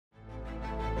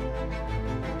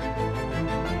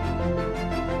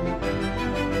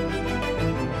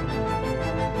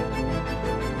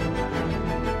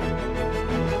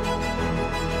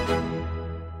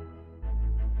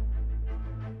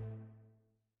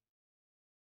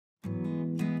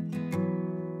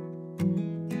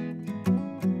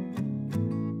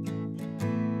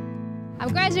I'm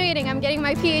graduating. I'm getting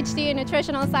my PhD in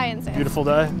nutritional sciences. Beautiful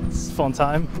day. It's a fun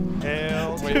time.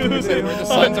 Hail to the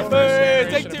sons of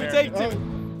first generation Take two.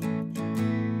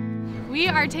 We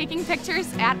are taking pictures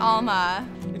at Alma.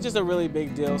 It's just a really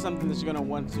big deal, something that you're going to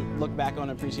want to look back on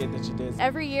and appreciate that you did.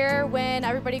 Every year when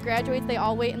everybody graduates, they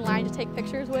all wait in line to take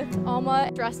pictures with Alma,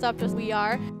 dressed up just we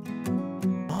are.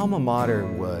 Alma Mater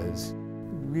was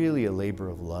really a labor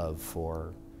of love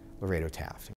for Lorado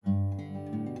Taft.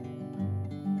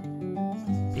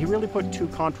 He really put two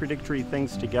contradictory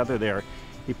things together there.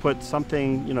 He put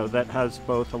something, that has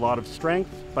both a lot of strength,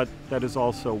 but that is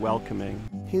also welcoming.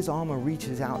 His Alma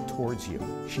reaches out towards you.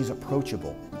 She's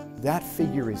approachable. That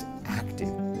figure is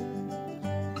active.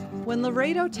 When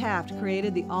Lorado Taft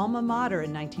created the Alma Mater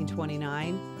in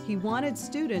 1929, he wanted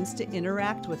students to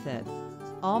interact with it.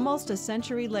 Almost a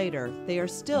century later, they are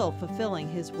still fulfilling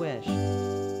his wish.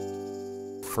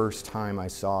 First time I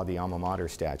saw the Alma Mater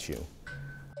statue,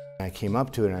 I came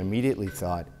up to it and I immediately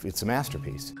thought, it's a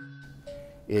masterpiece.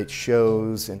 It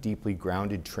shows a deeply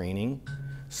grounded training,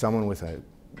 someone with a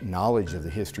knowledge of the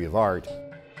history of art.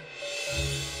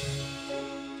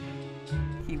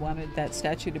 He wanted that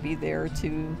statue to be there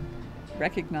to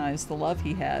recognize the love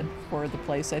he had for the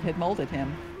place that had molded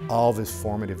him. All of his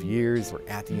formative years were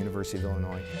at the University of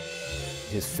Illinois.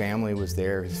 His family was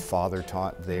there, his father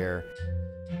taught there.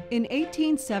 In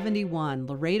 1871,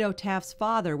 Lorado Taft's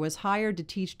father was hired to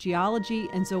teach geology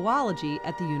and zoology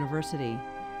at the university.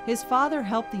 His father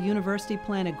helped the university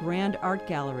plan a grand art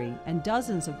gallery, and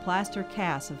dozens of plaster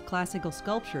casts of classical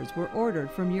sculptures were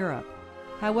ordered from Europe.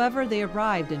 However, they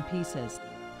arrived in pieces.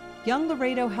 Young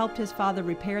Lorado helped his father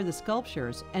repair the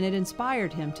sculptures, and it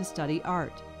inspired him to study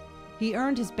art. He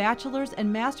earned his bachelor's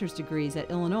and master's degrees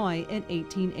at Illinois in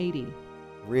 1880.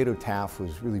 Lorado Taft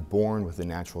was really born with a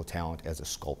natural talent as a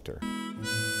sculptor.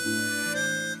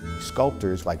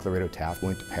 Sculptors like Lorado Taft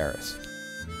went to Paris.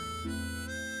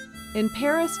 In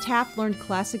Paris, Taft learned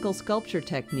classical sculpture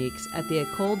techniques at the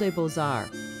École des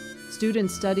Beaux-Arts.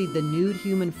 Students studied the nude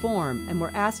human form and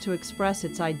were asked to express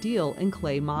its ideal in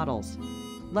clay models.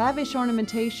 Lavish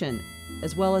ornamentation,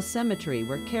 as well as symmetry,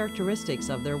 were characteristics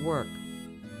of their work.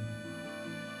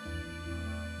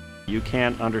 You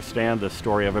can't understand the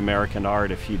story of American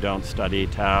art if you don't study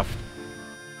Taft.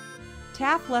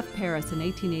 Taft left Paris in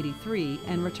 1883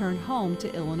 and returned home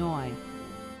to Illinois.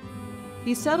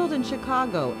 He settled in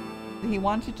Chicago. He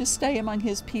wanted to stay among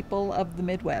his people of the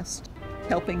Midwest,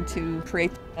 helping to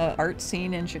create an art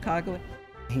scene in Chicago.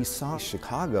 He saw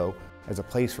Chicago as a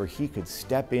place where he could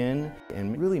step in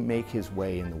and really make his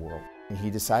way in the world. And he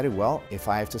decided, well, if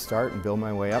I have to start and build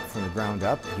my way up from the ground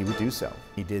up, he would do so.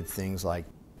 He did things like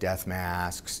death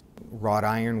masks, wrought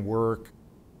iron work,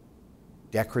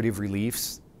 decorative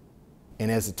reliefs. And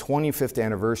as the 25th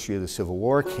anniversary of the Civil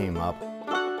War came up,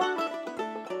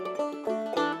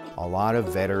 a lot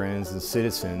of veterans and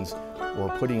citizens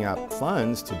were putting up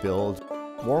funds to build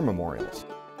war memorials.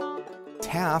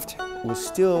 Taft was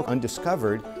still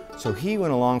undiscovered, so he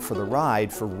went along for the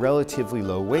ride for relatively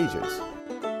low wages.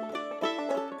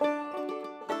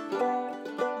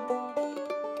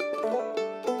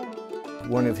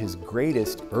 One of his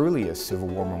greatest, earliest Civil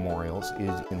War memorials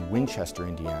is in Winchester,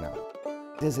 Indiana.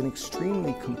 It is an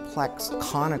extremely complex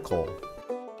conical.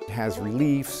 It has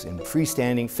reliefs and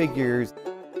freestanding figures.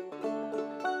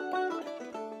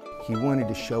 He wanted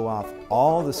to show off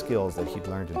all the skills that he'd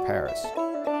learned in Paris.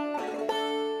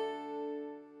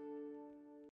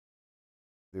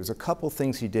 There's a couple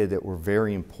things he did that were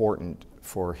very important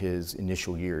for his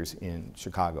initial years in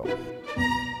Chicago.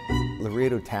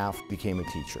 Lorado Taft became a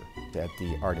teacher at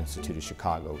the Art Institute of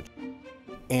Chicago.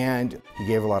 And he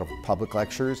gave a lot of public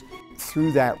lectures.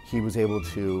 Through that, he was able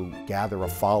to gather a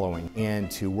following and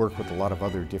to work with a lot of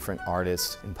other different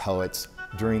artists and poets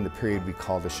during the period we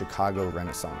call the Chicago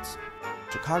Renaissance.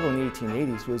 Chicago in the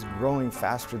 1880s was growing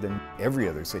faster than every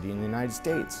other city in the United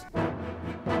States.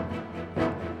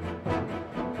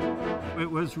 It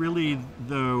was really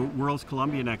the World's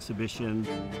Columbian exhibition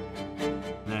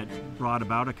that brought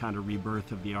about a kind of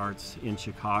rebirth of the arts in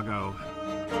Chicago.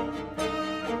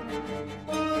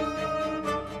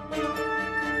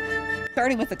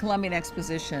 Starting with the Columbian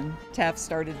Exposition, Taft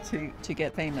started to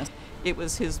get famous. It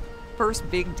was his first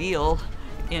big deal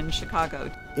in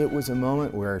Chicago. It was a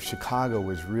moment where Chicago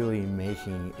was really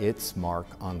making its mark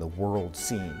on the world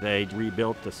scene. They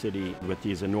rebuilt the city with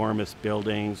these enormous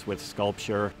buildings, with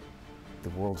sculpture. The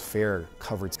World's Fair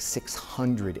covered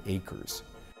 600 acres.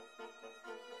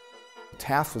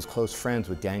 Taft was close friends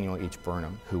with Daniel H.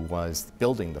 Burnham, who was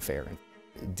building the fair.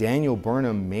 Daniel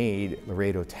Burnham made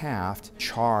Lorado Taft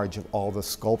charge of all the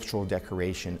sculptural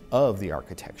decoration of the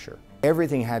architecture.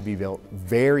 Everything had to be built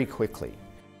very quickly.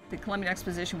 The Columbian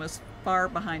Exposition was far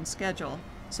behind schedule,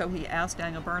 so he asked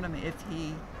Daniel Burnham if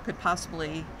he could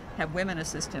possibly have women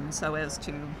assist him so as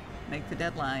to make the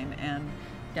deadline, and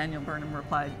Daniel Burnham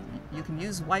replied, "You can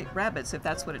use white rabbits if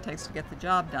that's what it takes to get the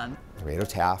job done." Lorado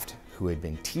Taft, who had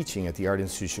been teaching at the Art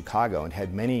Institute of Chicago and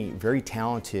had many very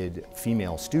talented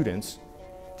female students,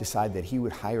 decided that he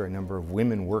would hire a number of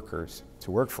women workers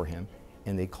to work for him,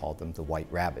 and they called them the White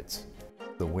Rabbits.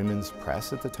 The women's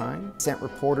press at the time sent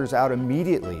reporters out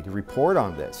immediately to report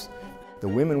on this. The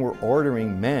women were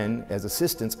ordering men as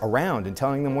assistants around and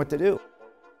telling them what to do.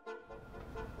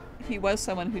 He was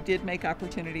someone who did make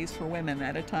opportunities for women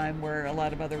at a time where a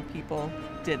lot of other people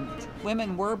didn't.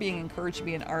 Women were being encouraged to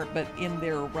be in art, but in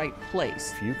their right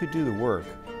place. If you could do the work,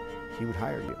 he would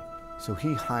hire you. So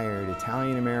he hired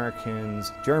Italian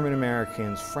Americans, German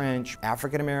Americans, French,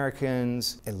 African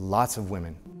Americans, and lots of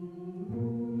women.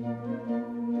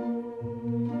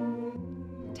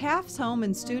 Taft's home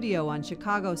and studio on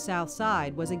Chicago's South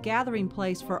Side was a gathering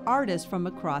place for artists from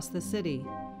across the city.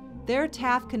 There,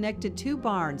 Taft connected two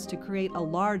barns to create a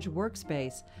large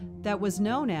workspace that was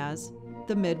known as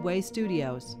the Midway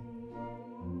Studios.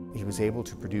 He was able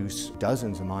to produce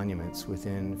dozens of monuments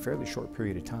within a fairly short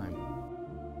period of time.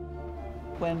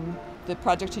 When the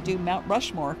project to do Mount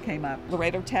Rushmore came up,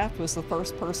 Lorado Taft was the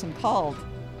first person called.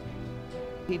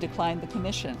 He declined the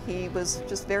commission. He was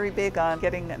just very big on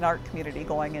getting an art community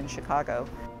going in Chicago.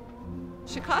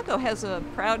 Chicago has a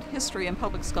proud history in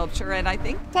public sculpture, and I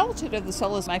think Solitude of the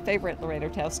Soul is my favorite Lorado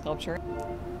Taft sculpture.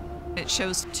 It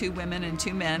shows two women and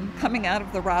two men coming out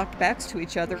of the rock, backs to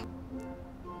each other,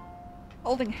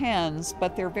 holding hands,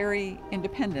 but they're very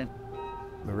independent.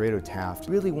 Lorado Taft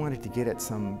really wanted to get at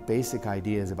some basic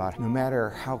ideas about no matter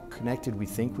how connected we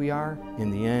think we are, in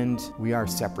the end, we are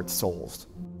separate souls.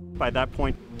 By that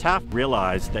point, Taft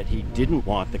realized that he didn't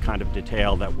want the kind of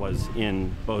detail that was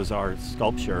in Beaux-Arts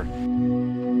sculpture.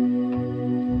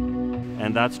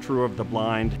 And that's true of the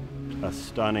blind, a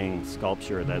stunning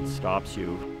sculpture that stops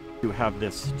you. You have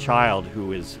this child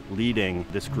who is leading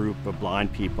this group of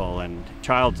blind people, and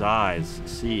child's eyes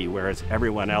see, whereas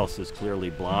everyone else is clearly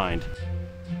blind.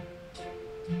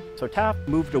 So Taft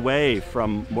moved away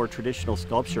from more traditional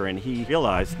sculpture, and he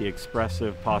realized the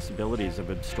expressive possibilities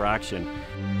of abstraction.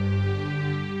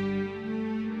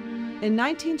 In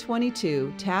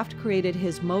 1922, Taft created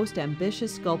his most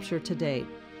ambitious sculpture to date.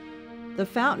 The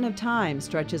Fountain of Time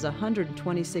stretches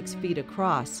 126 feet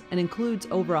across and includes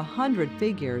over 100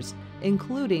 figures,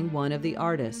 including one of the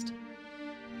artists.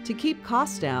 To keep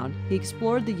costs down, he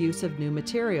explored the use of new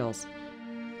materials.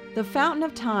 The Fountain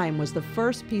of Time was the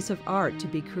first piece of art to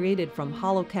be created from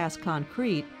hollow cast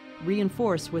concrete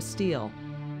reinforced with steel.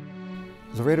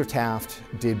 Lorado Taft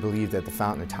did believe that the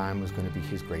Fountain of Time was going to be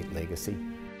his great legacy.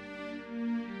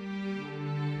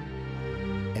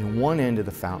 And one end of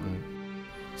the fountain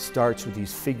starts with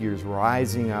these figures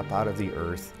rising up out of the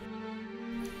earth.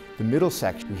 The middle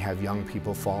section, we have young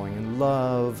people falling in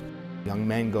love, young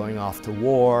men going off to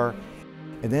war.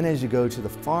 And then as you go to the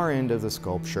far end of the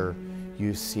sculpture,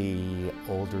 you see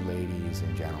older ladies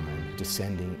and gentlemen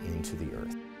descending into the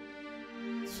earth.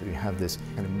 So you have this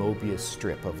kind of Mobius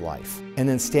strip of life. And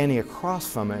then standing across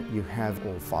from it, you have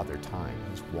old Father Time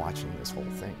who's watching this whole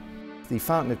thing. The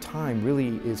Fountain of Time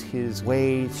really is his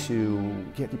way to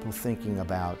get people thinking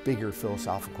about bigger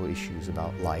philosophical issues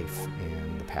about life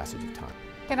and the passage of time.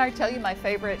 Can I tell you my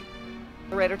favorite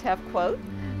Lorado Taft quote?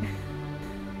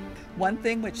 One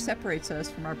thing which separates us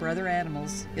from our brother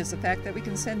animals is the fact that we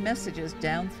can send messages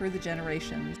down through the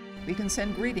generations. We can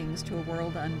send greetings to a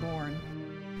world unborn.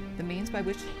 The means by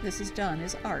which this is done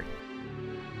is art.